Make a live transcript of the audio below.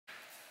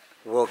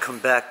Welcome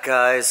back,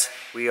 guys.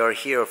 We are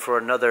here for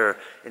another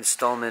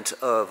installment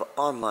of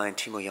online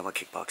Team Oyama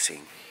Kickboxing.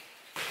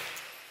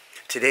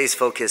 Today's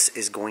focus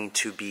is going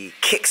to be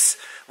kicks.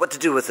 What to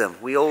do with them.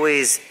 We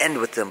always end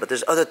with them, but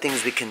there's other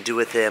things we can do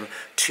with them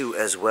too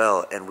as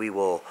well, and we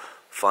will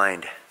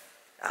find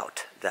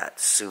out that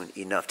soon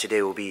enough.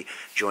 Today we'll be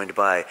joined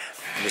by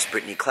Miss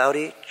Britney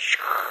Cloudy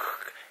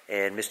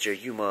and Mr.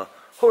 Yuma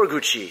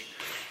Horiguchi.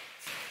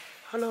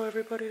 Hello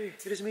everybody,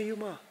 it is me,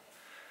 Yuma.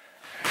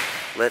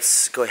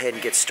 Let's go ahead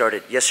and get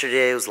started.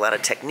 Yesterday was a lot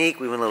of technique.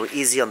 We went a little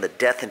easy on the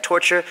death and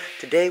torture.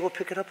 Today we'll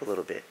pick it up a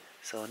little bit,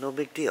 so no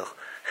big deal.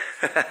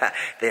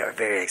 They are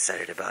very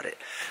excited about it.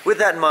 With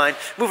that in mind,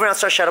 move around,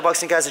 start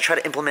shadowboxing, guys, and try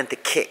to implement the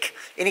kick.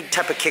 Any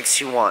type of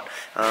kicks you want.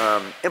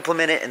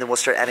 Implement it, and then we'll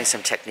start adding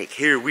some technique.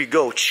 Here we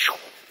go.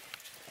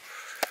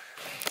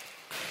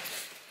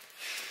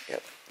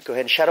 Yep. Go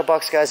ahead and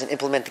shadowbox, guys, and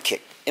implement the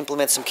kick.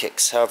 Implement some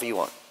kicks, however you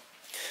want.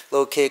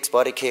 Low kicks,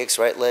 body kicks,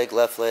 right leg,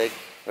 left leg,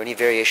 or any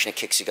variation of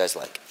kicks you guys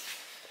like.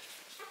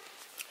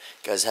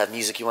 If you guys have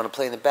music you want to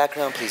play in the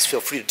background, please feel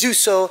free to do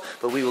so,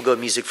 but we will go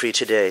music free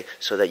today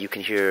so that you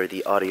can hear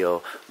the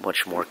audio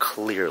much more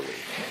clearly.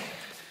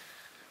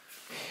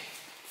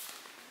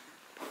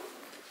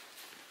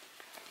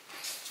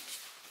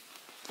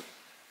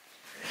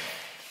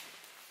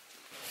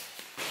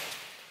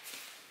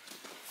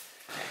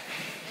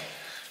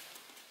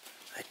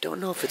 I don't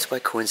know if it's by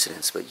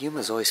coincidence, but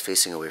Yuma's always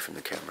facing away from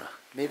the camera.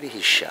 Maybe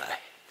he's shy.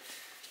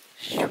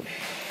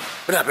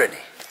 But not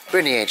Britney.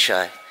 Britney ain't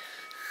shy.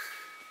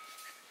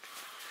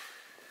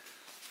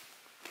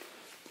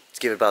 Let's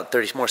give it about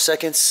 30 more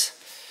seconds.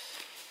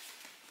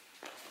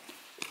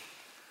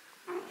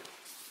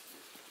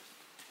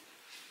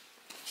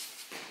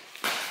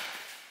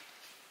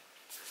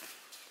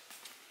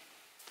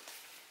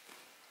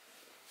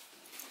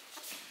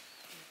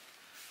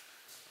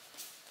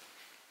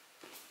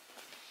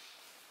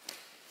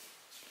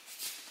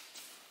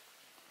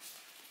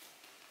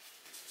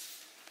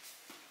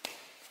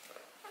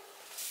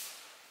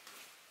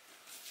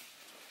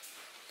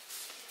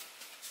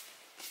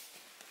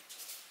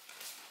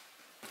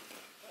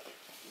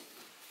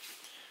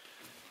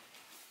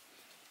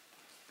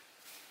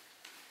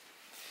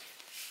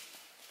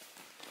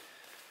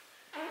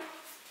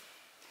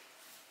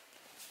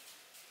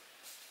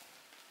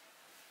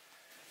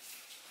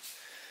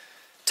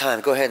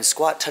 Time. Go ahead and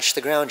squat, touch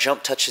the ground,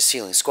 jump, touch the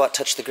ceiling. Squat,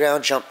 touch the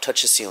ground, jump,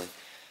 touch the ceiling.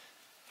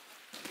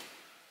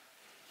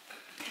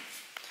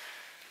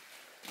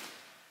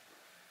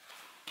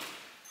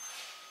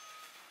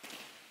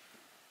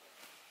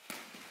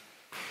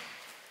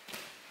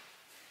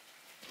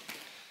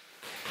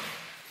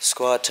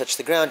 Squat, touch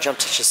the ground, jump,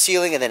 touch the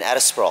ceiling, and then add a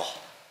sprawl.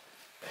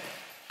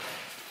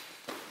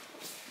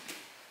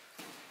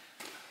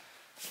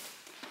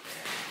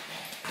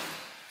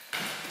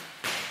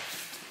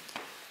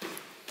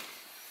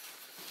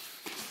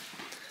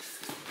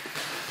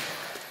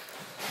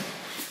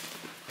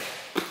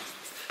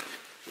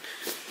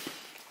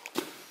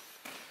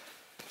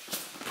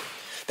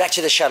 Back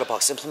to the shadow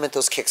box. Implement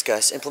those kicks,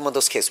 guys. Implement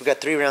those kicks. We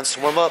got 3 rounds to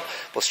warm up.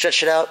 We'll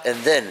stretch it out,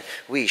 and then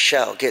we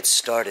shall get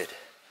started.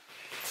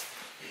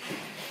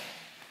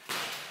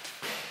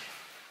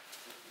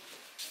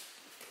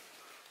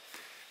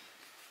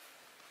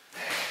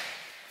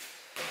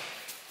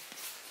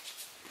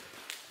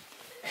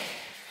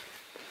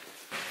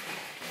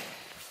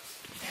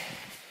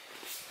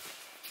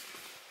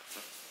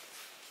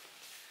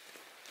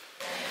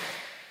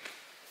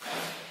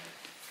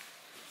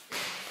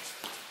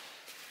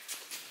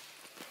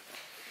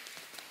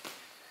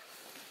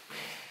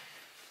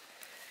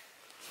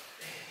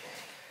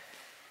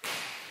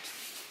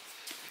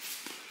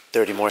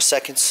 Thirty more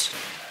seconds.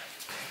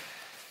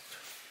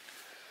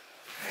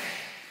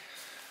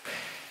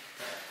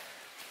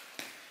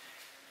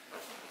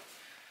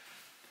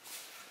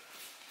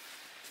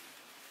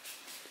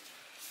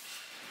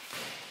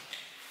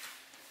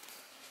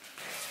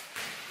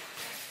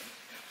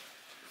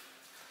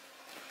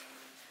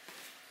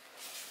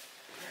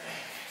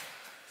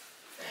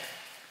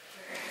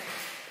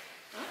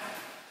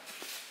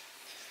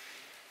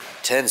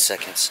 Ten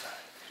seconds.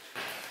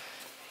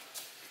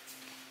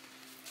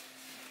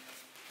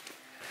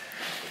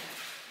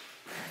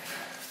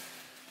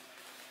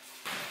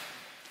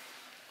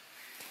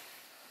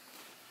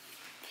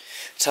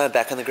 Time.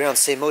 Back on the ground,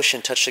 same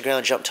motion, touch the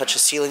ground, jump, touch the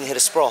ceiling, hit a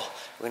sprawl.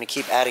 We're going to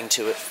keep adding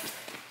to it.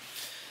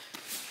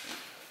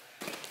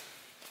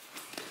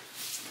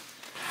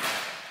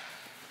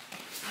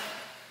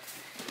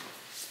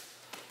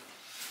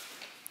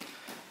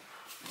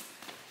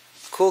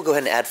 Cool, go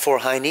ahead and add 4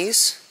 high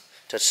knees.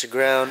 Touch the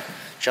ground,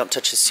 jump,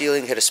 touch the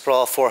ceiling, hit a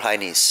sprawl, 4 high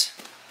knees.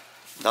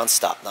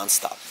 Non-stop,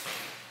 non-stop.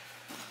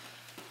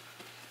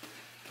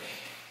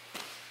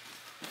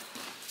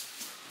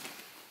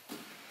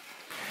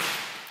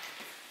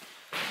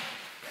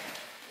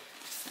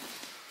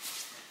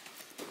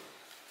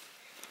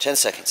 Ten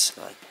seconds.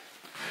 9,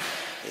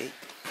 8,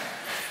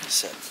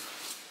 7,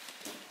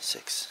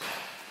 6,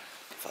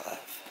 5,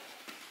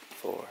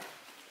 4,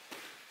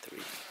 3,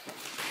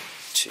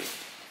 2,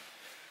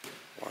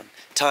 1.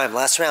 Time,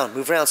 last round.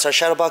 Move around, start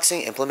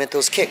shadowboxing, implement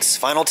those kicks.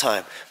 Final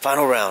time,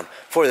 final round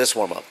for this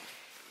warm-up.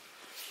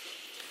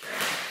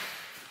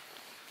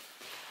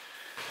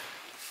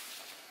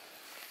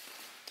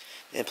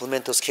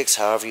 Implement those kicks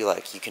however you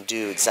like. You can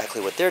do exactly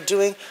what they're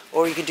doing,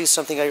 or you can do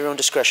something at your own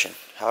discretion,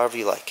 however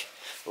you like.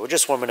 But we're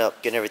just warming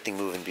up, getting everything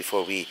moving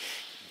before we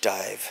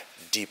dive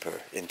deeper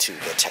into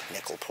the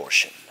technical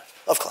portion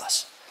of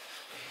class.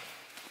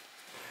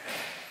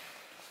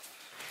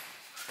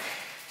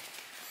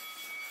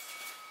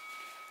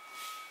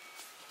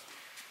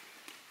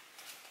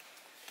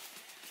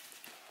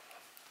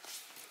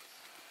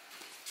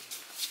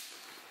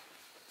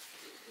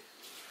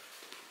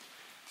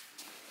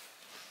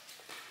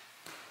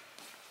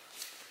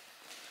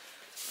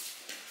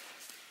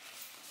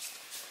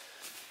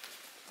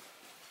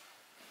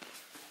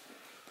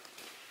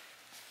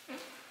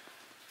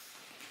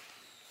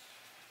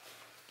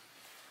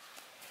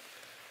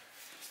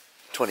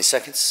 $20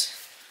 seconds.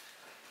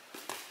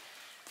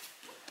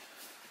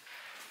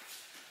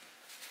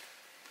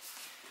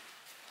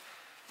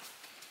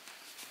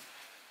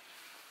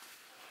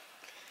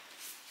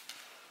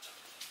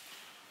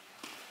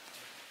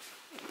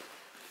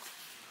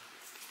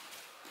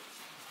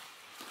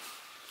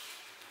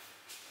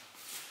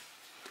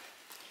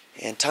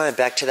 And time,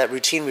 back to that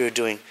routine we were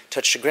doing.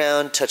 Touch the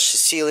ground, touch the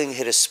ceiling,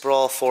 hit a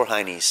sprawl, 4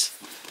 high knees.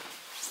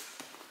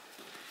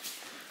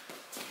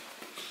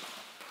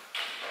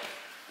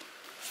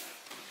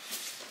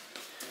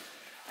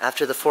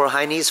 After the 4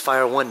 high knees,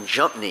 fire 1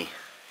 jump knee.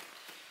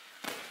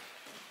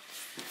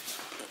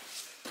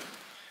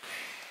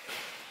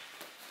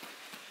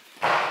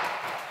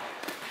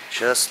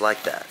 Just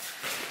like that.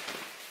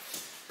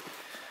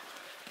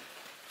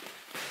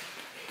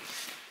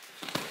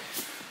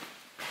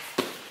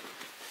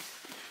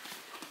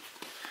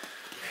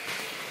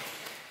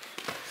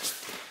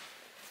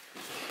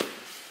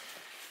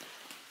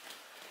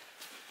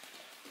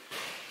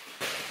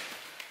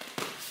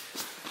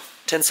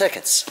 $10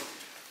 seconds.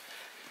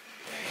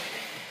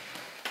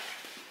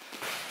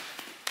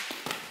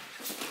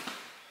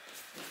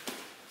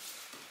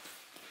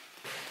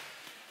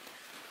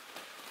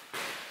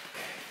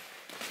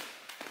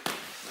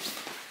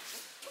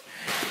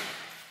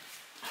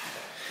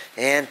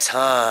 And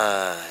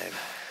time.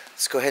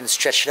 Let's go ahead and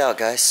stretch it out,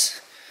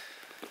 guys.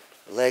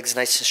 Legs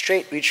nice and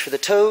straight. Reach for the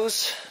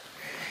toes.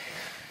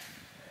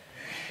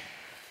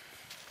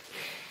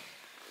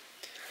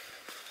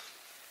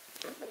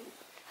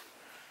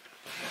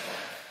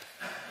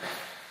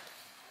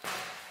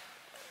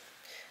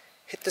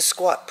 Hit the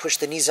squat. Push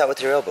the knees out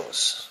with your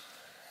elbows.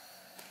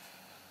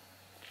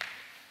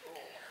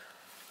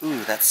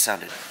 Ooh, that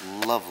sounded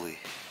lovely.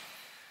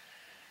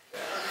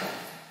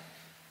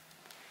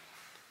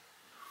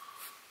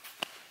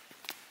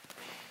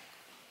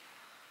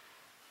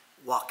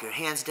 Walk your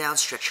hands down,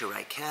 stretch your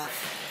right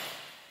calf.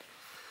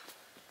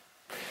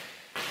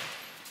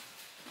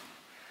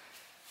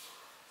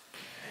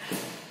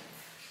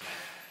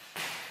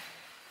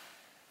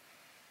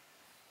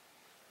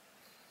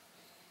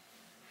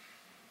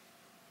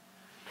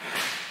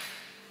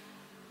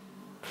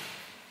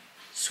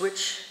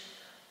 Switch.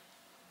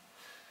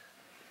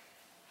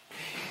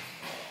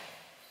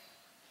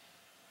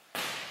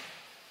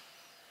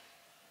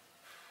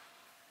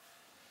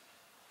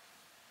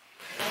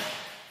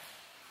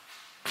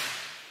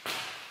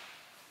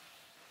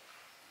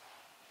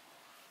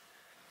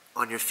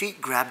 On your feet,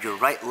 grab your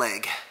right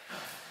leg.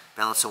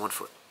 Balance on one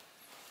foot.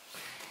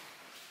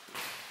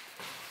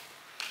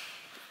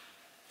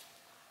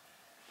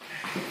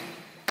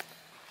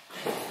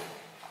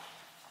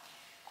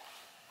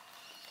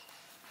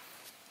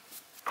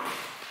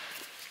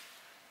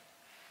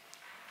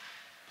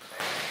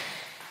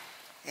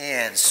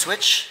 And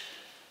switch.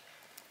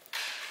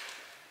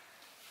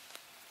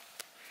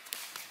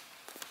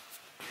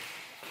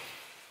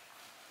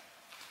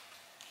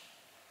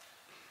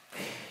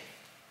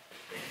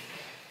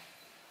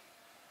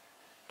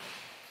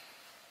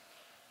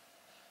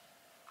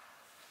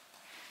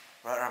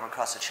 Right arm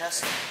across the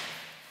chest.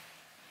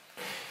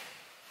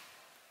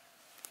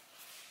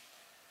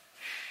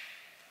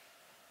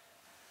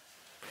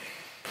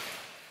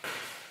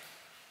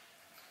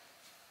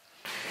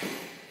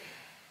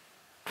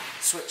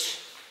 Switch.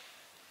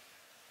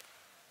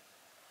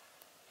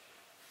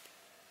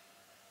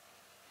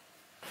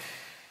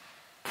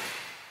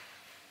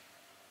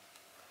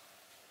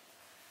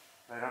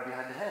 Right arm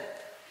behind the head.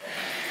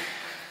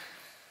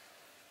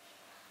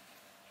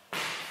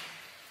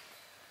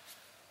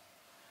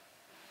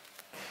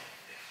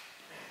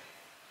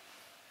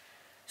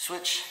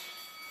 Switch.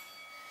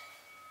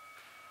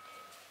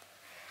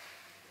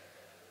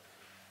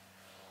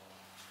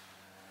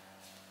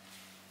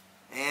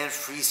 And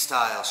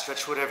freestyle.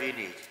 Stretch whatever you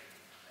need.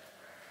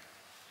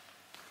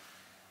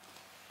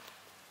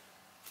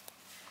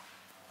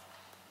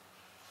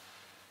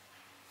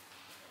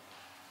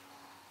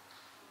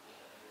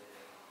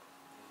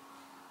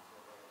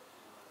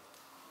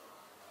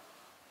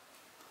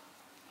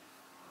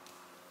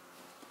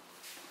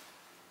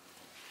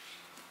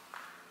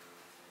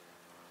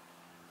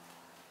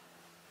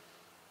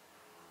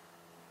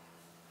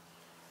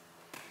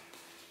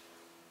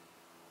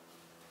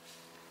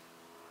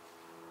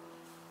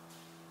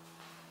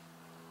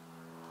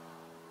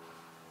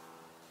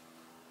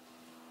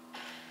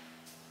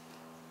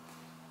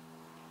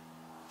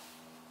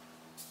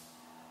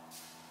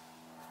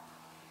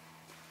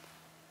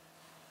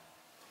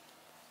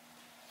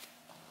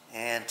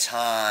 And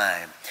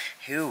time.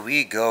 Here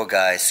we go,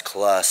 guys.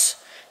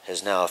 Class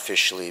has now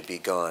officially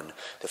begun.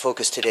 The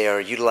focus today are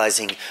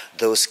utilizing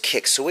those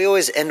kicks. So we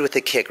always end with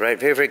a kick, right?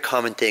 Very, very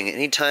common thing.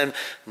 Anytime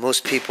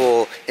most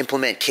people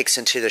implement kicks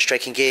into their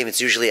striking game, it's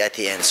usually at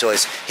the end. So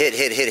it's hit,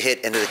 hit, hit,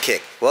 hit, end of the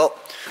kick. Well,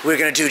 we're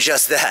going to do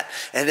just that.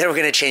 And then we're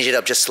going to change it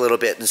up just a little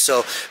bit. And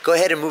so go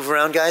ahead and move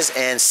around, guys,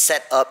 and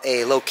set up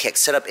a low kick.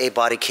 Set up a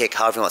body kick,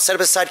 however you want. Set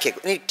up a side kick.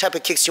 Any type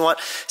of kicks you want,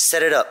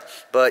 set it up.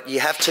 But you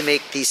have to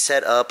make the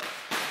setup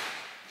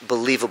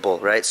believable,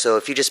 right? So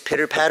if you just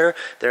pitter patter,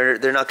 they're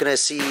not going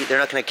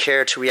to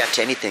care to react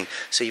to anything.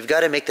 So you've got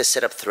to make the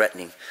setup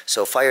threatening.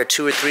 So fire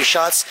 2 or 3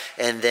 shots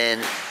and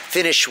then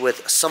finish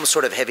with some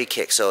sort of heavy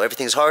kick. So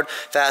everything's hard,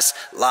 fast,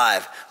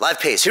 live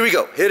pace. Here we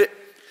go. Hit it.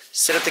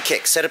 Set up the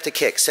kick. Set up the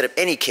kick. Set up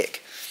any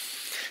kick.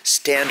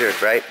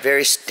 Standard, right?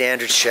 Very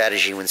standard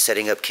strategy when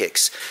setting up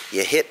kicks.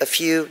 You hit a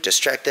few,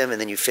 distract them,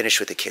 and then you finish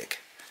with a kick.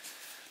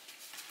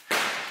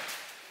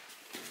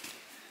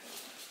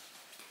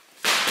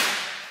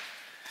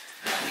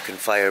 You can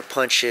fire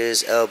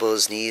punches,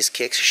 elbows, knees,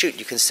 kicks. Shoot,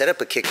 you can set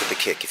up a kick with a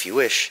kick if you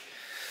wish.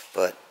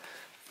 But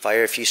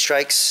fire a few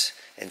strikes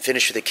and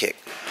finish with a kick.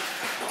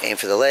 Aim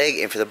for the leg,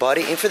 aim for the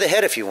body, aim for the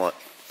head if you want.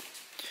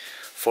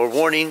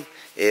 Forewarning,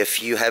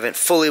 if you haven't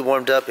fully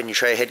warmed up and you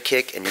try a head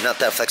kick and you're not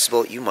that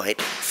flexible, you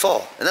might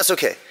fall. And that's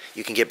okay.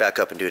 You can get back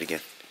up and do it again.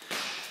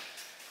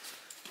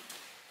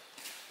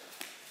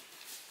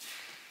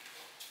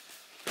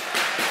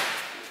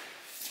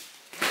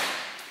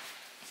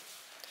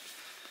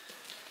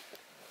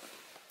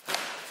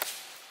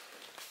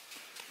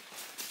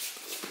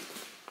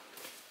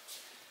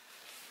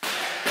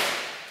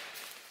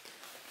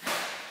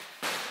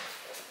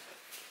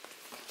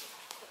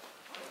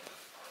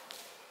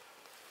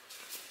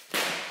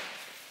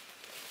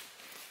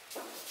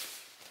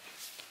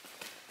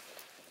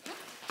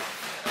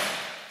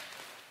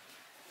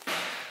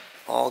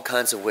 All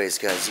kinds of ways,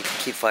 guys. You can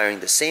keep firing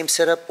the same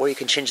setup, or you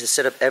can change the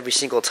setup every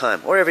single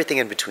time, or everything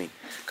in between.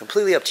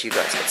 Completely up to you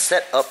guys. But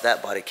set up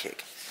that body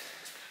kick.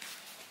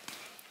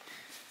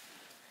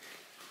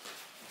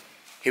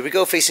 Here we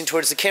go, facing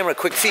towards the camera.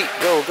 Quick feet.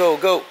 Go, go,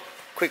 go.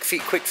 Quick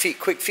feet, quick feet,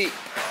 quick feet.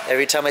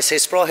 Every time I say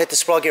sprawl, hit the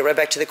sprawl, get right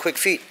back to the quick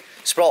feet.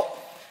 Sprawl.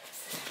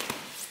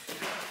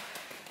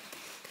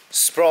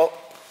 Sprawl.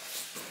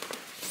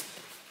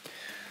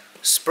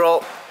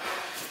 Sprawl.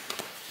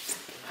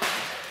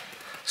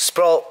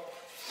 Sprawl.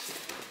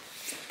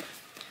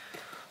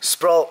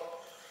 Sprawl.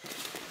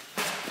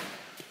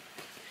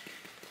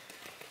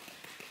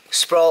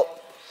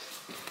 Sprawl.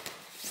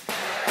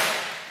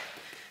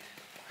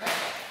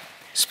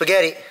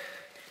 Spaghetti.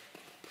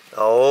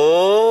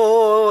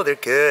 Oh, they're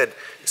good.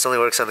 This only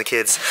works on the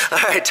kids. All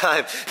right,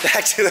 time.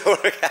 Back to the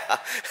workout.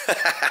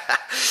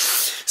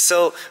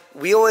 So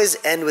we always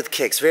end with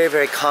kicks. Very,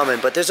 very common.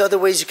 But there's other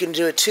ways you can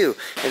do it too.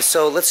 And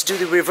so let's do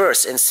the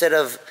reverse. Instead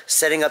of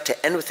setting up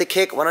to end with the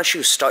kick, why don't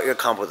you start your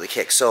combo with the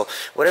kick? So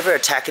whatever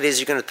attack it is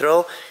you're going to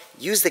throw,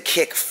 use the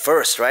kick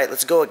first, right?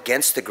 Let's go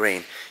against the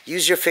grain.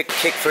 Use your kick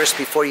first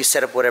before you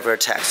set up whatever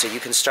attack. So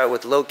you can start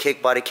with low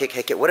kick, body kick,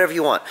 head kick, whatever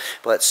you want.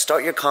 But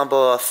start your combo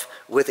off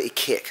with a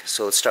kick.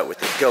 So let's start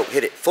with it. Go,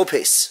 hit it, full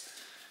pace.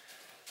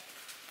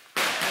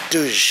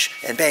 Douche,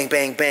 and bang,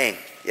 bang, bang.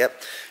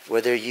 Yep.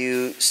 Whether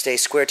you stay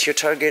square to your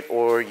target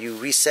or you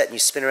reset and you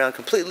spin around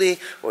completely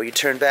or you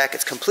turn back,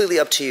 it's completely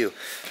up to you.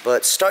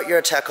 But start your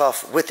attack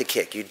off with the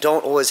kick. You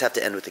don't always have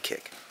to end with the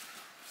kick.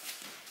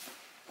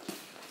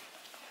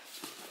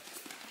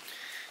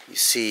 You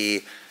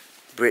see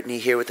Britney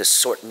here with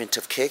assortment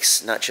of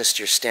kicks, not just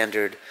your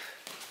standard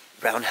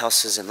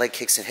roundhouses and leg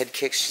kicks and head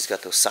kicks. She's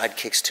got those side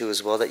kicks too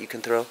as well that you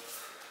can throw.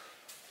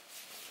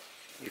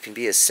 You can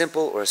be as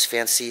simple or as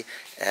fancy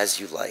as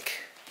you like.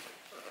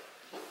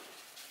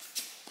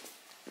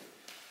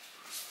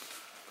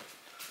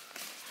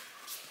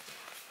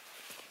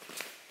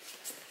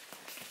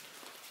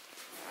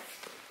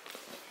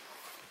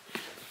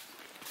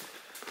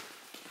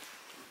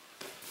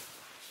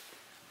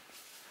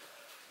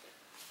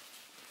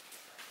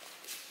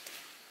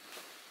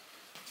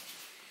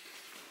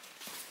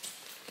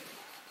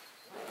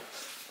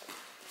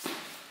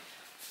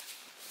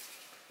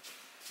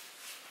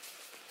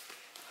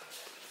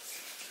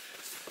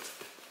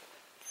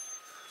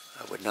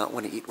 I would not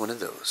want to eat one of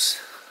those.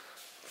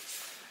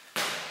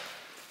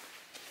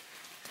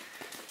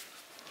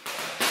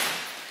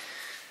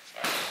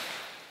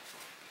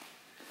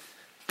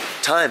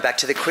 Time, back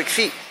to the quick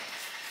feet.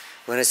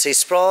 When I say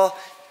sprawl,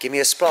 give me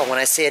a sprawl. When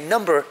I say a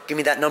number, give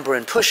me that number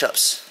in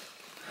push-ups.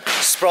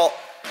 Sprawl.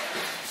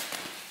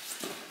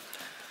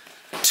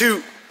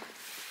 2.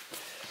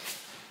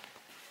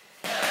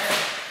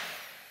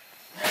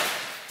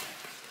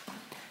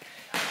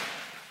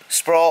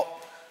 Sprawl.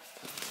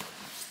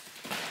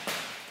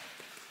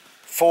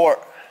 4.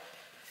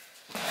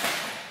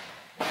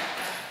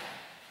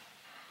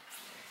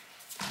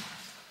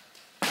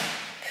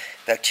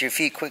 Back to your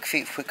feet, quick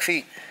feet, quick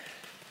feet.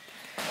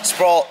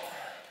 Sprawl.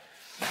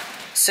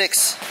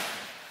 6.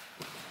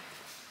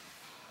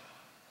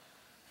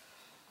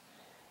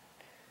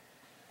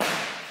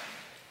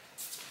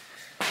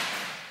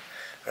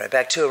 Right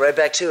back to it, right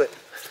back to it.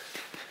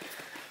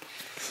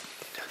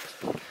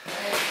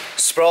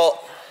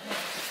 Sprawl.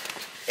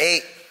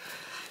 8.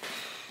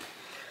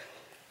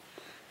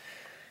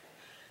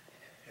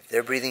 If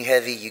they're breathing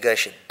heavy, you guys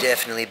should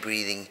definitely be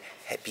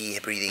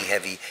breathing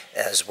heavy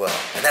as well.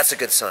 And that's a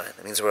good sign.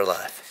 That means we're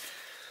alive.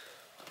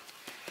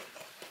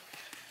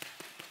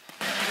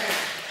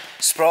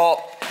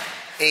 Sprawl.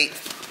 8.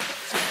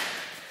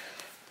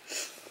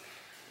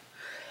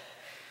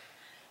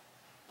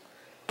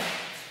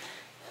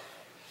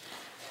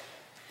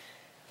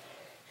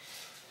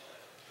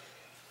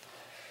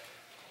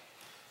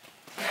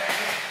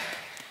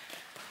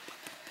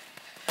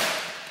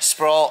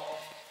 Sprawl.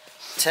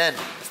 10.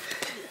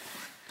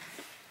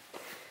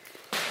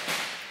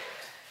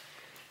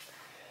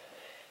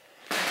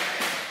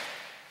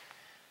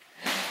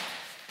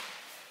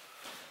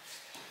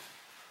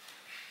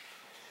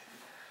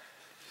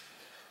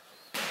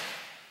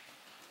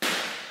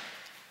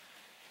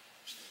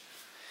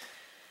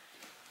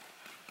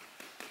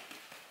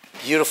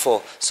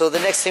 Beautiful. So the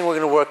next thing we're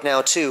going to work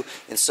now too,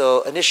 and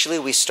so initially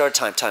we start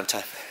time.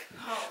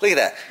 Look at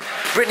that.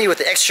 Britney with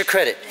the extra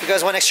credit. If you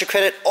guys want extra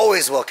credit,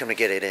 always welcome to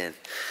get it in.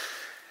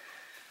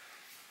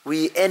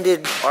 We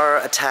ended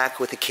our attack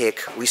with a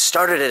kick. We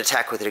started an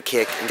attack with a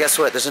kick. And guess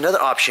what? There's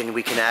another option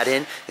we can add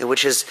in,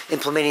 which is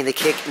implementing the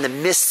kick in the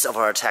midst of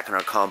our attack and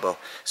our combo.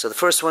 So the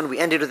first one, we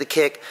ended with a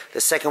kick.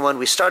 The second one,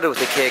 we started with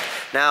a kick.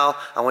 Now,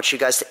 I want you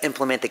guys to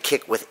implement the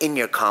kick within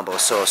your combo.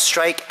 So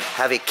strike,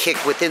 have a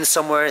kick within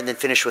somewhere, and then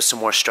finish with some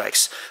more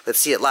strikes. Let's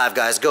see it live,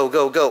 guys. Go,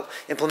 go, go.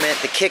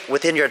 Implement the kick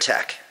within your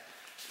attack.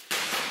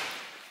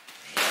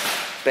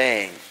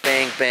 Bang,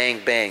 bang,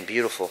 bang, bang.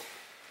 Beautiful.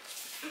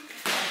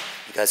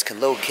 You guys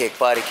can low kick,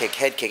 body kick,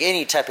 head kick,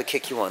 any type of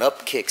kick you want.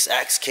 Up kicks,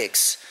 axe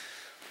kicks.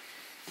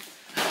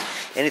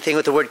 Anything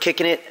with the word kick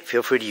in it,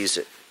 feel free to use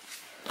it.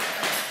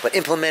 But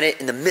implement it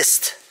in the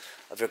midst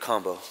of your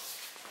combo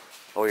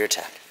or your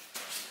attack.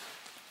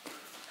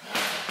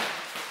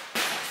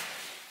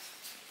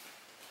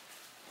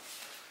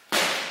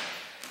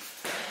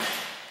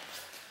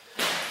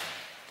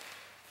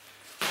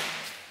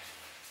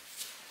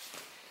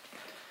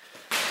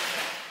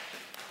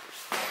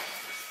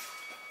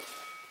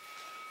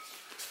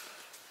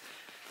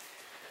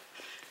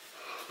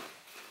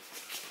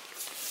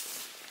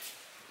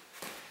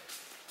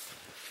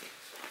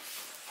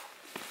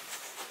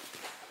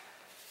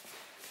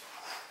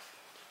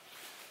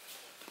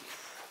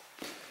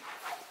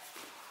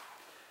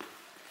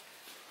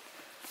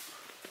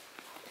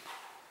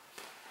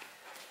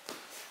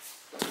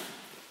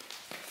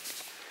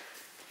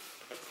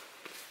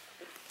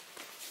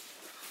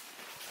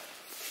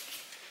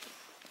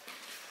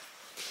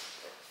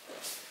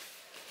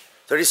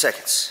 "30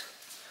 seconds.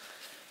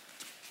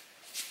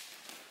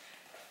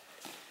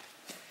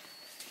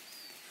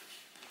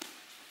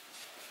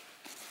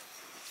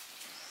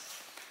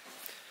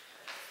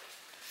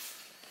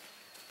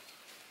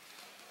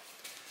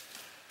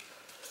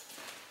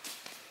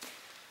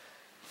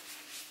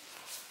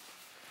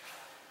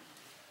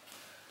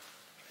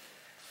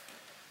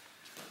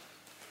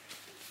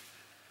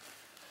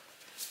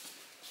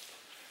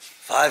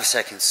 "5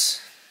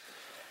 seconds.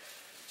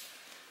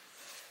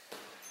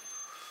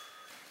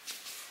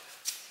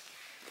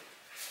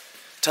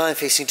 Time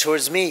facing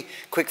towards me.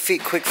 Quick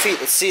feet, quick feet.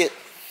 Let's see it.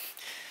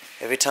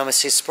 Every time I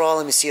say sprawl,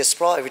 let me see a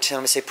sprawl. Every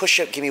time I say push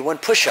up, give me one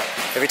push up.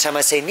 Every time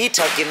I say knee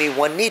tuck, give me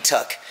one knee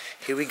tuck.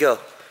 Here we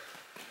go.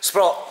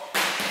 Sprawl.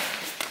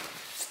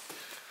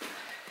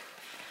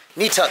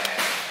 Knee tuck.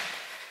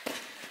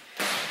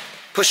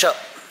 Push up.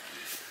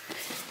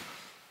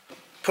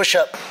 Push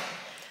up.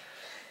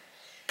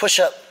 Push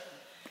up.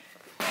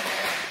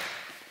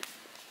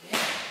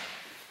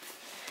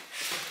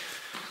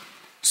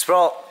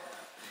 Sprawl.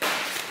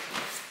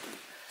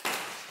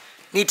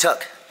 Knee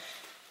tuck.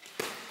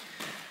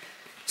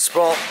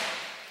 Sprawl.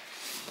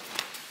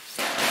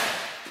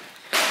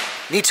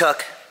 Knee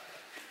tuck.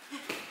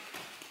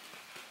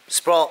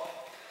 Sprawl.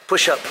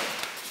 Push up.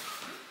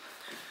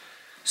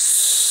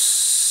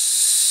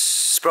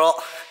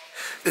 Sprawl.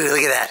 Ooh,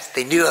 look at that.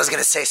 They knew I was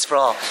going to say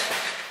sprawl.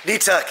 Knee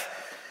tuck.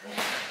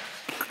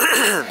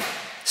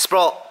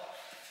 Sprawl.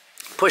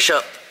 Push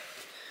up.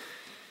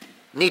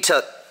 Knee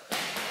tuck.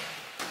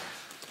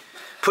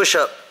 Push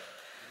up.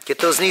 Get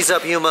those knees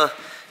up, Yuma.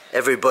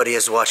 Everybody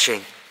is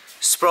watching.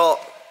 Sprawl.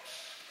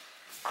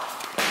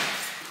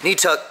 Knee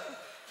tuck.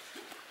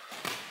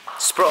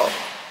 Sprawl.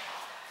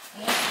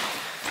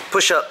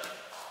 Push up.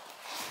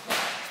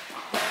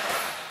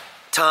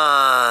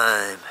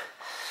 Time.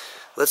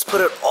 Let's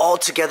put it all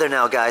together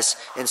now, guys.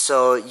 And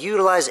so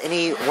utilize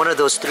any one of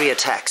those 3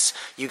 attacks.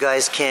 You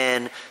guys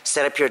can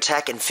set up your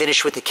attack and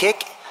finish with the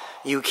kick.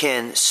 You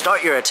can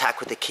start your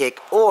attack with the kick,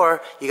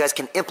 or you guys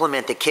can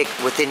implement the kick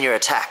within your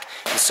attack.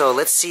 And so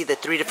let's see the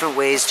 3 different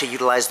ways to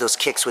utilize those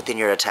kicks within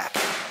your attack.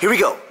 Here we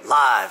go,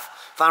 live.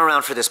 Final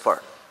round for this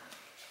part.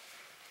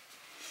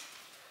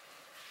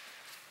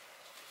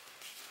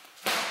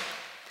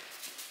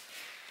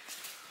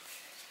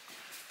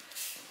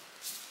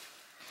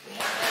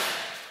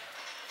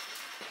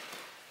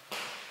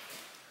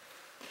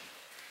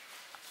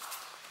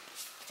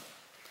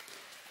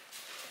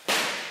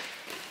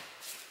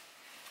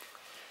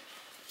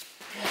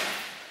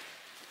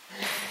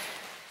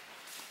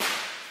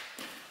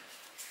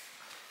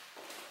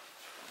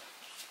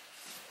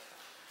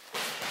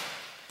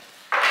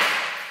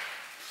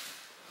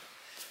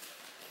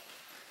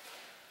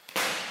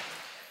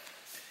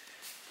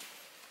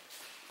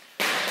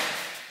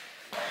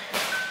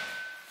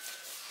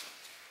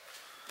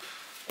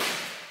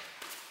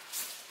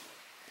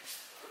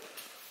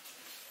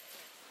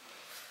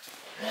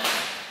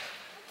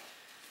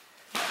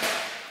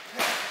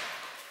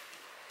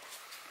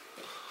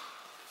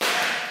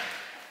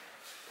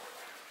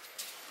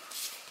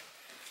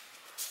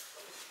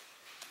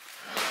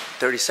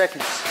 30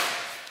 seconds.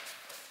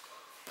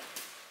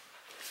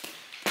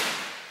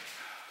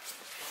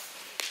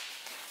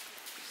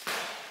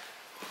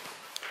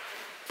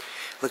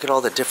 Look at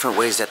all the different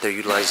ways that they're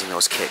utilizing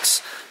those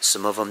kicks.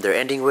 Some of them they're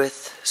ending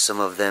with,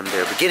 some of them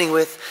they're beginning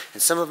with,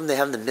 and some of them they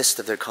have in the midst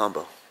of their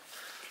combo.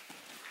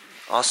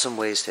 Awesome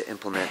ways to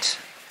implement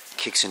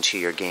kicks into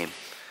your game.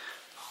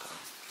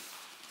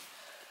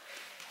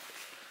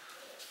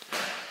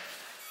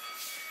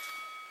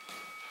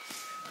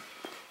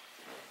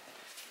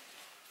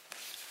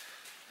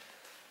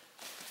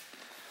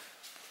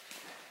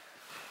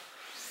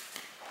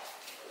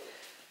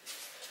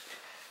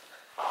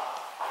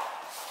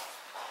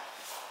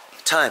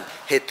 Time.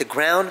 Hit the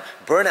ground,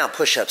 burnout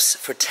push-ups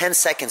for 10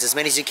 seconds, as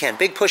many as you can.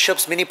 Big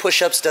push-ups, mini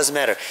push-ups, doesn't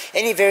matter.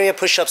 Any variant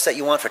push-ups that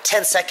you want for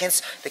 10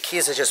 seconds, the key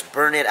is to just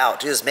burn it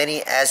out. Do as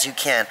many as you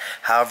can,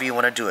 however you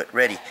want to do it.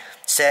 Ready,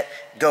 set,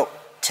 go.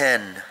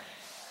 10,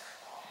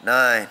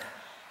 9,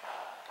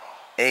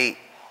 8,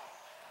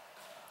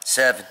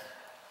 7,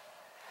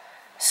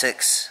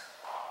 6,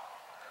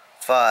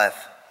 5,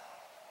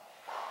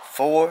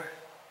 4,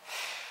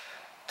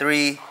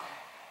 3,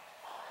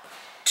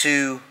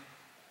 2,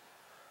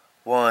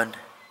 1,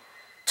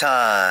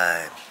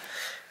 time.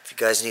 If you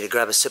guys need to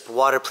grab a sip of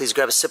water, please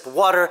grab a sip of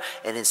water,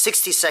 and in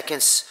 60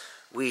 seconds,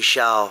 we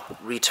shall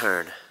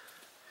return.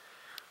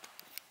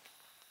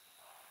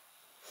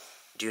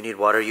 Do you need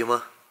water,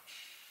 Yuma?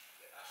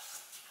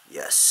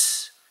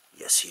 Yes.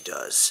 Yes, he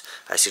does.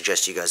 I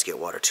suggest you guys get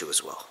water too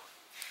as well.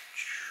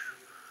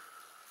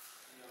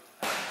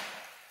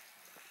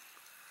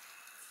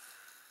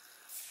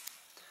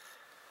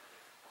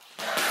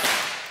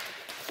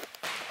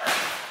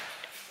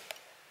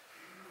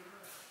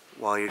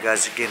 While you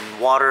guys are getting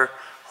water,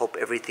 hope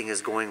everything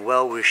is going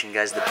well. Wishing you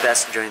guys the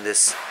best during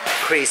this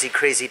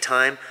crazy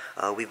time.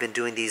 We've been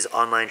doing these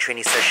online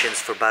training sessions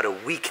for about a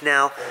week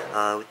now.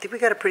 I think we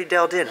got it pretty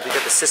dialed in. We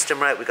got the system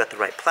right, we got the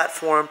right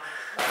platform.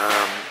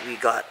 We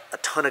got a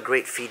ton of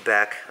great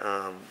feedback.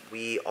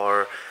 We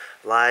are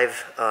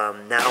live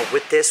now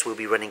with this. We'll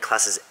be running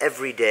classes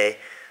every day,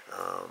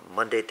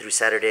 Monday through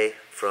Saturday,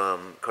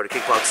 from cardio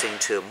kickboxing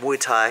to Muay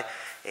Thai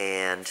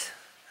and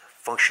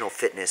functional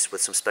fitness with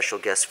some special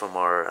guests from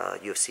our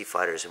UFC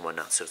fighters and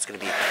whatnot. So it's going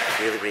to be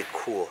really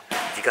cool.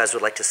 If you guys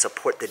would like to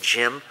support the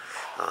gym,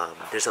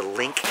 there's a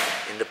link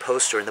in the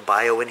post or in the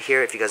bio in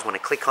here. If you guys want to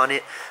click on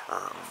it,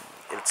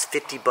 it's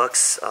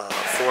 $50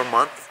 for a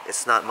month.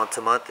 It's not month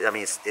to month. I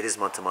mean, it is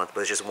month to month,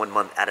 but it's just 1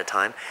 month at a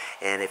time.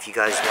 And if you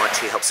guys want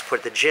to help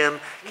support the gym,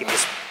 keep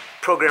this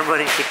program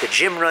running, keep the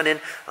gym running,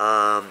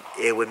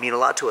 it would mean a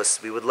lot to us.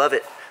 We would love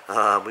it.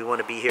 We want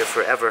to be here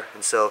forever.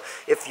 And so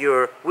if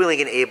you're willing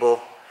and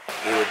able,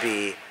 it would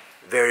be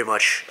very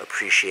much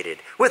appreciated.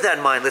 With that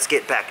in mind, let's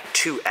get back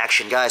to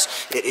action, guys.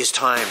 It is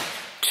time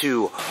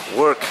to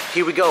work.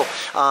 Here we go.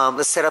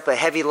 Let's set up a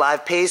heavy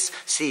live pace.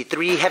 See,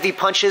 3 heavy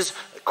punches,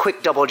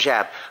 quick double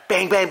jab.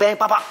 Bang, bang, bang,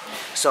 ba, ba.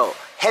 So,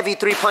 heavy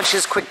 3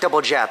 punches, quick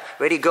double jab.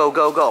 Ready, go,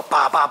 go, go.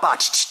 Ba, ba, ba,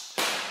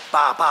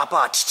 ba, ba,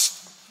 ba.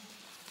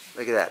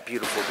 Look at that.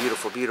 Beautiful,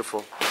 beautiful,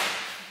 beautiful.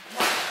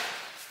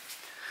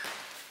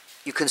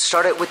 You can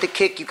start it with the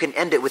kick, you can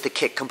end it with the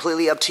kick.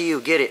 Completely up to you,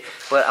 get it.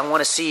 But I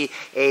want to see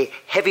a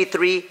heavy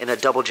 3 and a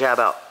double jab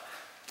out.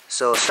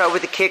 So start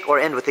with the kick or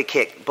end with the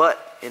kick.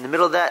 But in the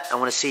middle of that, I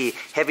want to see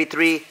heavy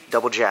 3,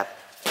 double jab.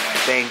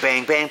 Bang,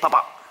 bang, bang, pop,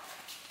 pop.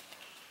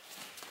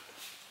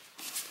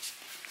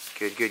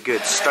 Good, good,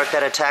 good. Start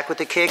that attack with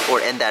the kick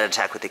or end that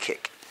attack with the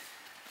kick.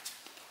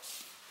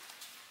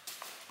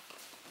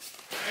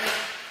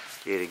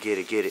 Get it, get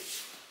it, get it.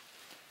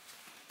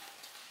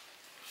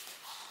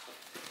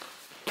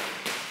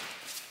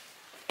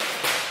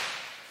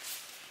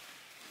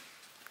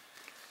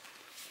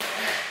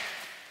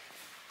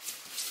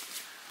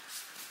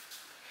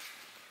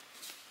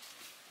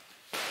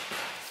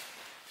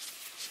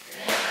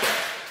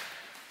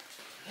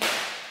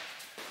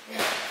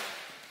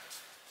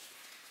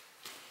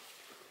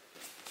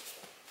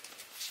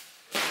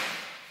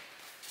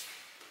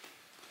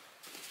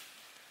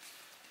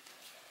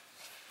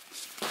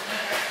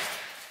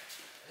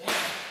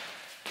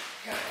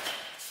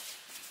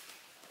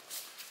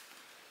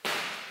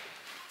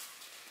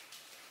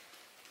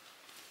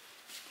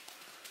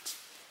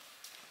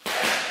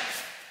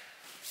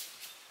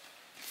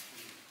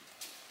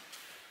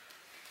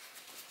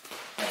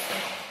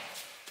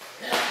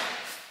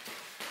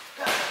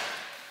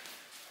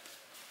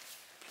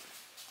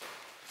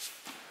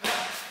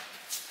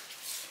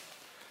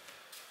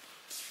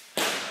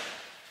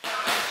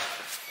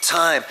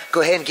 Time.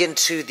 Go ahead and get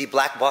into the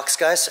black box,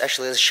 guys.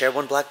 Actually, let's share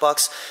one black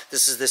box.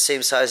 This is the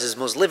same size as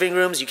most living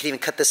rooms. You can even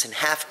cut this in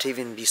half to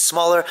even be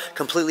smaller.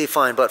 Completely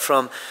fine. But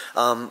from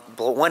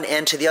one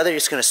end to the other, you're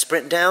just going to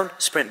sprint down,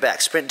 sprint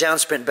back, sprint down,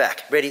 sprint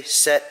back. Ready,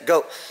 set,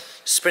 go.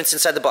 Sprints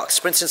inside the box.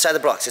 Sprints inside the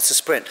box. It's a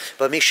sprint.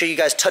 But make sure you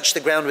guys touch the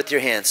ground with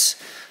your hands.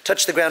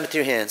 Touch the ground with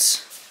your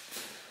hands.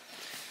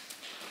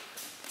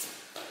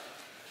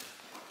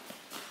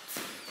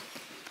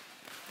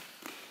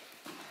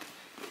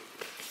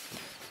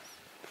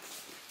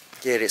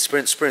 Get it.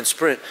 Sprint, sprint,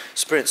 sprint,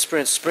 sprint,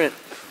 sprint, sprint.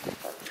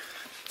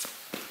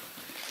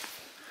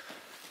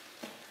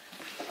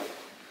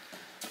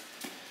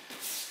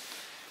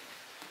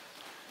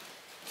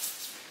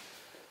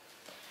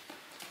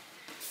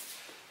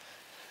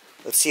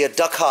 Let's see a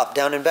duck hop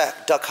down and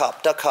back. Duck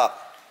hop, duck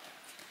hop.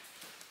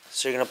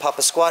 So you're going to pop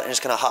a squat and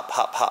just going to hop,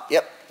 hop, hop.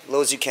 Yep,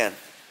 low as you can.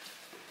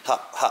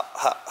 Hop, hop,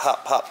 hop,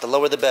 hop, hop. The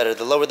lower the better,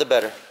 the lower the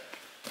better.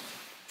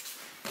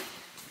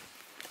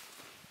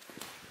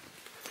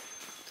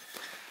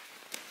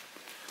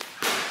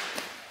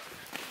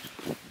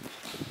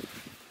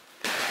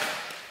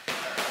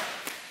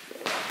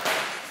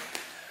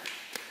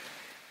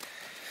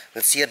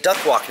 Let's see a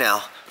duck walk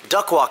now.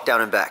 Duck walk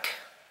down and back.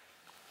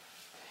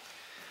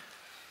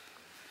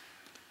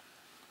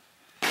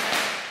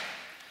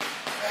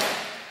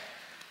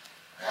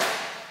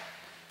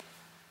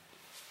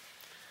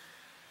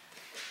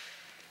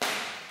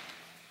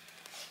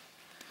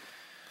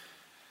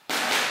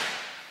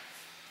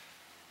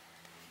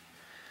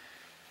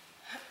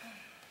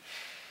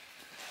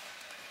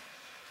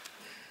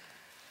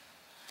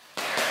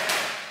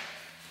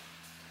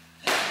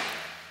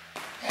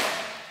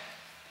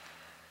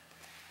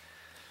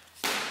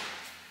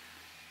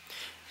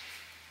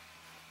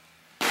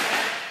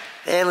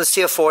 And let's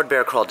see a forward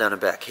bear crawl down and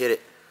back. Hit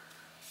it.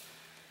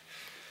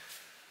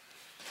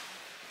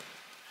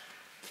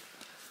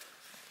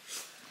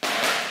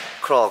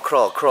 Crawl,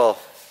 crawl, crawl.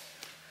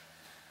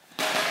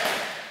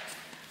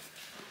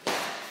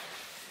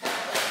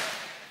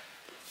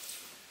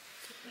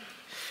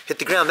 Hit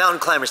the ground, mountain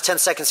climbers, 10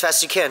 seconds, fast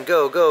as you can.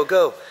 Go, go,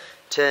 go.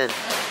 10,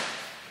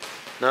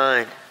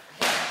 9,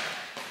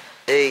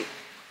 8,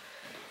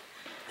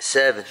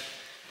 7,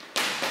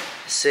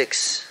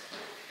 6,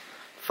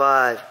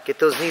 5. Get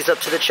those knees up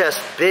to the chest.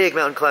 Big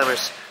mountain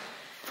climbers.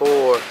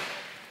 4,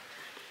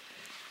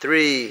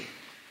 3,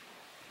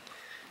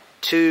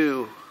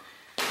 2,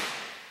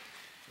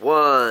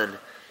 1.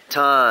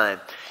 Time.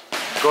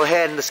 Go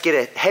ahead and let's get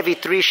a heavy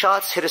 3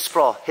 shots. Hit a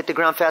sprawl. Hit the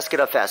ground fast. Get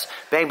up fast.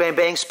 Bang, bang,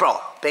 bang.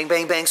 Sprawl. Bang,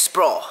 bang, bang.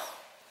 Sprawl.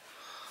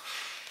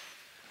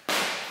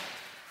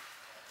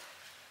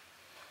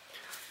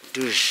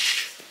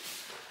 Douche.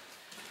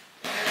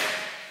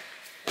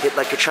 Hit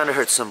like you're trying to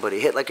hurt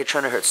somebody. Hit like you're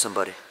trying to hurt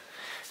somebody.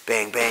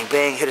 Bang, bang,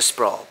 bang, hit a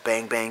sprawl.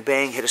 Bang, bang,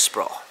 bang, hit a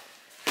sprawl.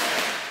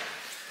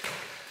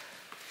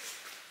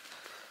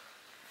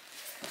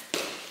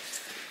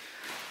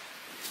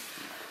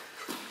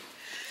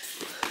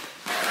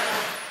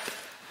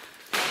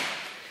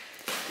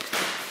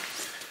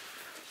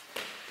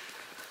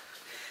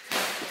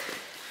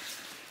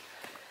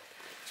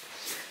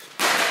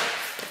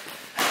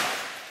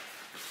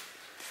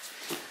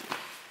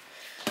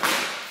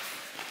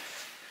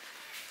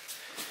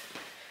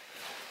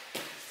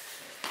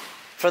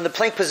 From the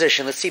plank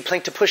position, let's see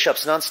plank to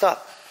push-ups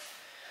non-stop.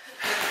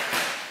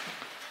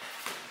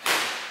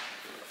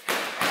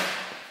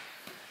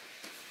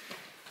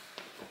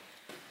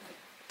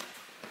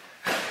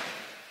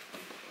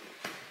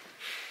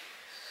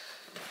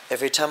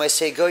 Every time I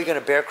say go, you're going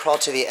to bear crawl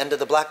to the end of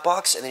the black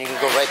box, and then you're going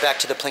to go right back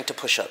to the plank to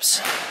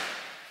push-ups.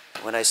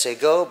 When I say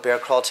go, bear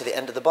crawl to the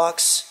end of the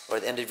box,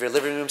 or the end of your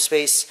living room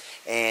space,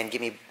 and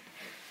give me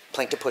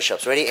plank to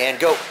push-ups. Ready? And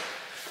go.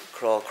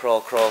 Crawl,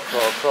 crawl, crawl,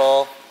 crawl,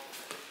 crawl.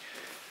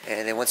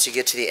 And then once you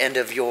get to the end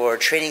of your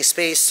training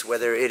space,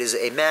 whether it is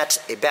a mat,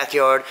 a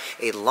backyard,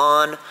 a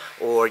lawn,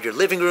 or your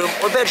living room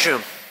or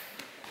bedroom,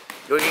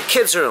 or your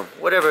kids' room,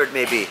 whatever it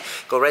may be,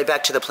 go right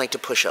back to the plank to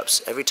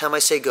push-ups. Every time I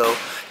say go,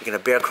 you're going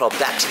to bear crawl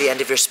back to the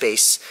end of your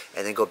space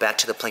and then go back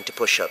to the plank to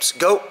push-ups.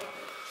 Go!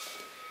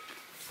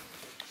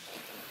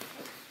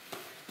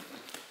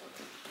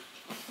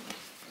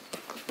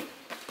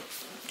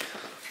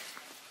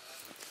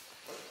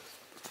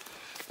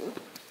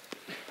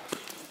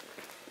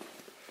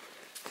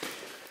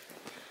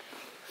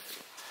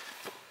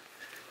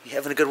 You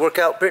having a good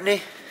workout,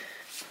 Brittany?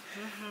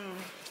 Mm-hmm.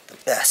 The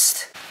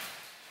best.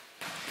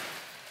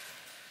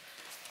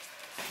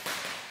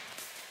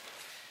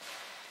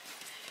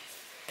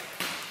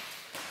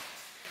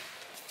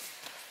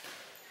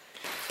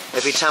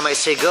 Every time I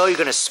say go, you're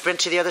going to sprint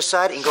to the other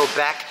side and go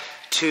back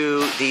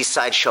to the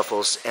side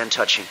shuffles and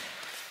touching.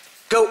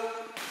 Go!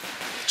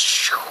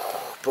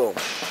 Boom.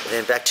 And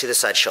then back to the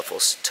side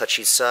shuffles. Touch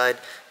each side,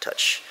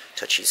 touch.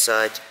 Touch each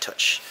side,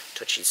 touch.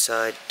 Touch each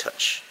side,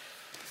 touch.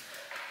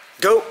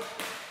 Go!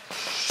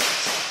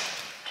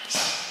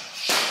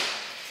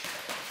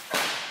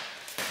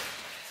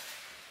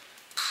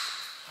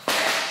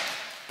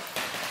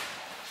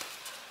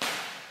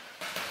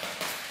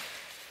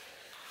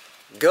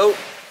 Go!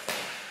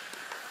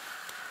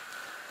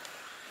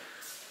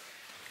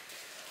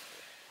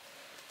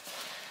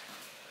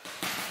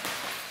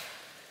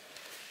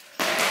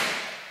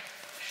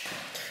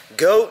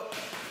 Go!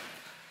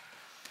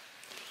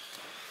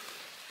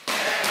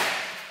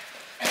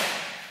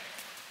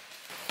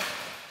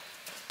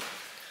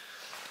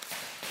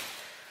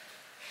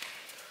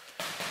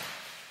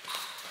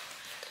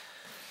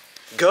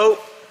 Go!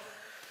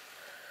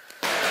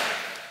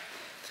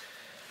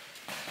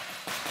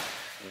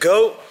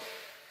 Go!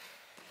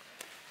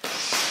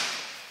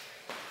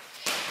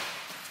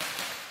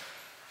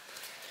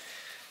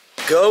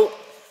 Go!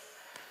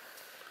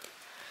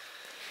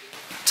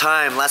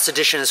 Time, last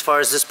edition as far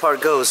as this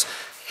part goes.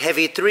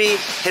 Heavy 3,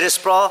 hit a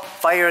sprawl,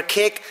 fire a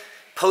kick,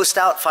 post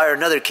out, fire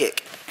another kick.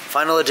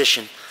 Final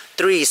edition.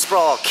 3,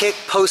 sprawl, kick,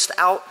 post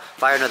out,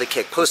 fire another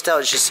kick. Post out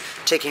is just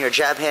taking your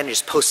jab hand and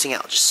just posting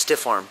out. Just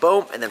stiff arm,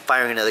 boom, and then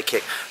firing another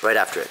kick right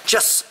after it.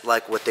 Just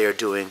like what they are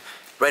doing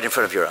right in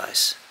front of your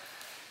eyes.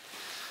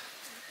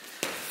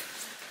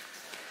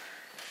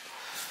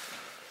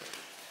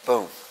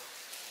 Boom.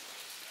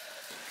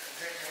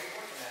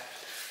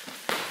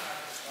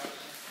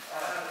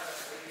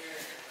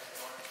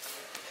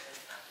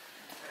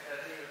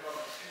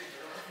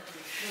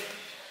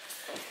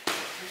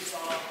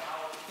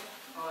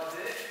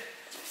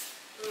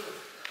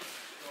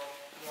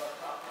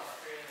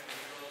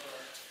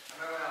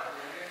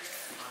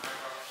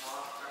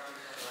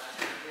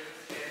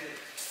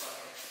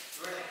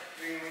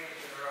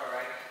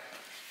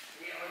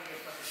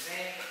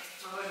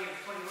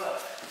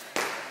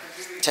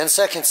 Ten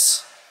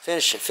seconds.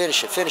 Finish it,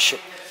 finish it, finish it.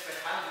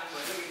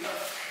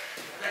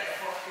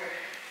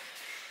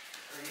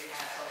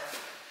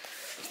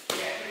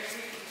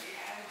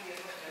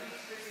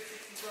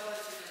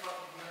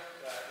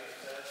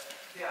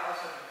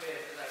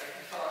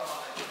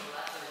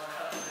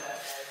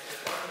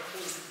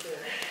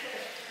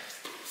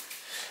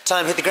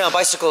 Time, hit the ground,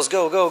 bicycles,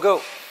 go, go,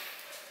 go.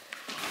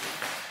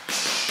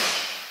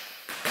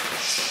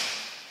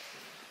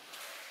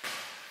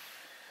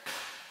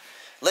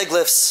 Leg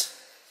lifts.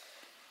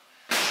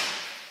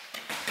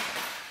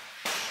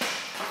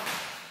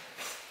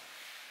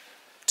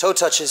 Toe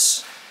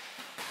touches.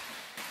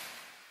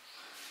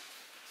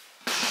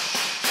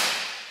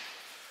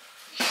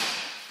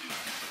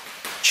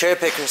 Chair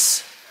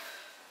pickers.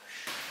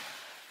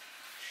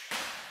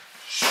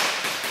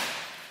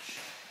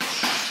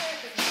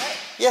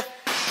 Yeah.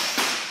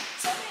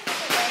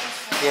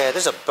 Yeah,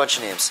 there's a bunch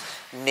of names.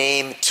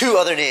 Name 2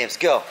 other names.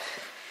 Go.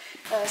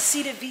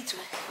 Seated V-twist.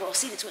 Well,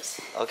 seated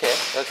twist. Okay,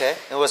 okay.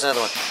 And what's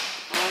another one?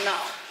 Oh, no.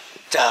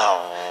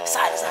 Down.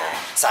 Side to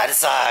side. Side to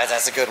side.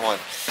 That's a good one.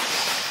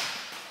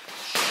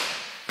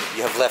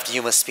 You have left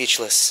Yuma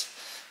speechless.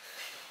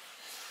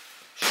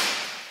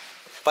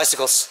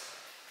 Bicycles.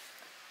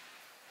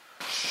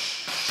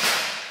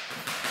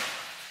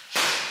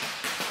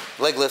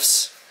 Leg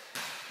lifts.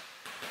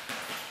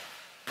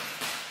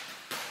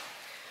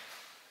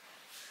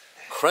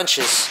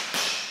 Crunches.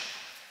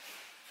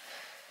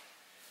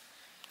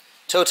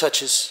 Toe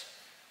touches.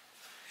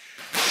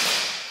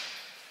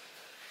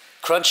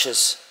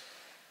 Crunches.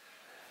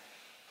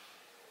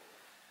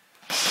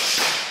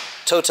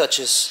 Toe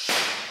touches.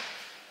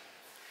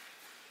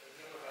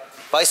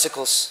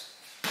 Bicycles.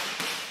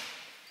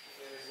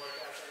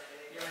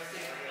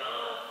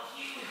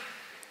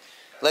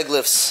 Leg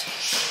lifts.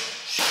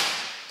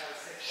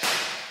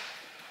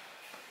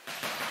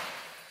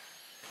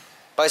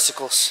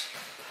 Bicycles.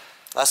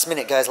 Last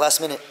minute, guys,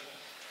 last minute.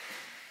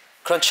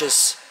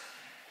 Crunches.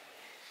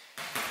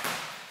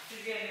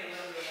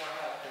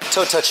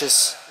 Toe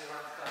touches.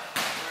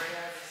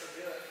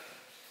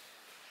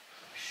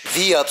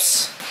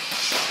 V-ups.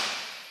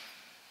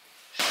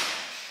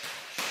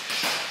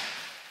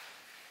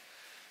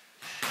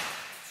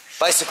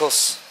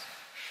 Bicycles.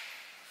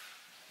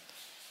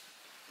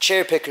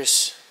 Chair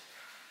pickers.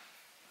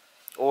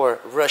 Or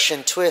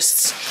Russian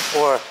twists.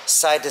 Or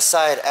side to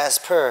side as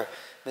per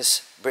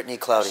Miss Britney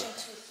Cloudy.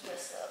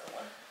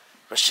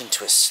 Russian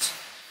twist.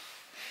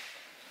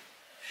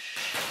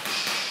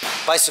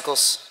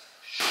 Bicycles.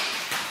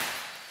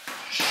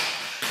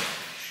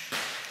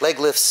 Leg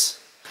lifts.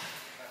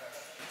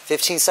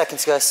 15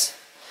 seconds, guys.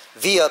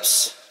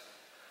 V-ups.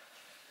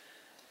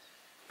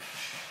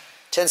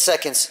 10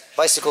 seconds.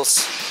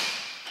 Bicycles.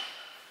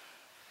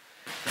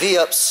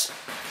 V-ups.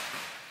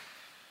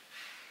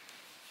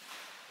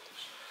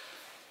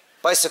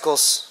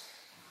 Bicycles.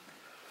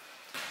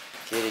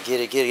 Get it, get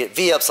it, get it.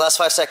 V-ups. Last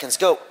 5 seconds.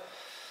 Go.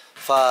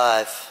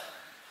 5,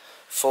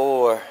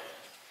 4,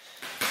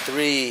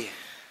 3,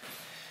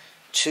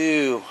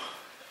 2,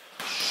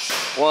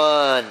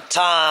 1.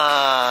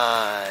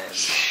 Time.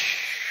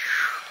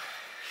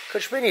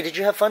 Coach Britney, did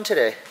you have fun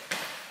today?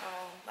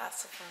 Oh,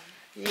 lots of fun.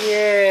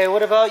 Yeah.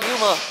 What about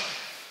Yuma?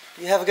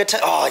 You have a good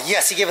time? Oh,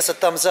 yes. He gave us a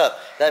thumbs up.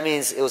 That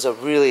means it was a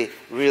really,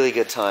 really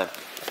good time.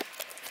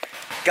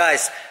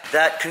 Guys,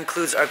 that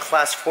concludes our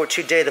class for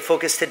today. The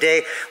focus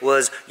today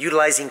was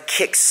utilizing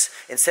kicks.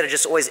 Instead of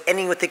just always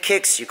ending with the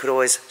kicks, you could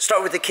always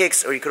start with the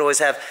kicks, or you could always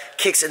have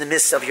kicks in the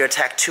midst of your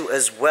attack too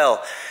as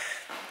well.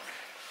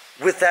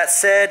 With that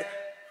said,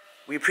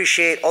 we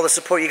appreciate all the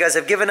support you guys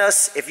have given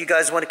us. If you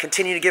guys want to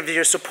continue to give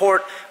your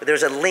support,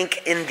 there's a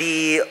link in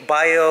the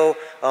bio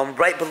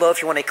right below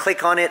if you want to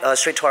click on it,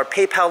 straight to our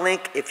PayPal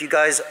link. If you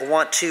guys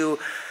want to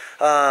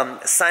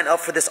sign up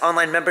for this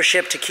online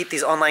membership to keep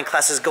these online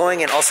classes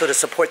going and also to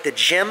support the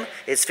gym.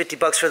 It's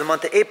 $50 for the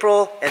month of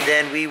April, and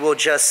then we will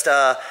just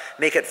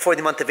make it for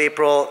the month of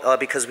April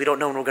because we don't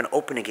know when we're going to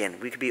open again.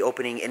 We could be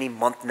opening any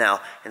month now,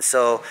 and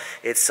so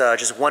it's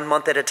just 1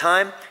 month at a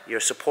time. Your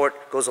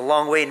support goes a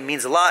long way and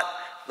means a lot.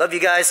 Love you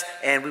guys,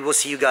 and we will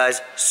see you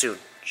guys soon.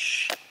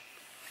 Shh.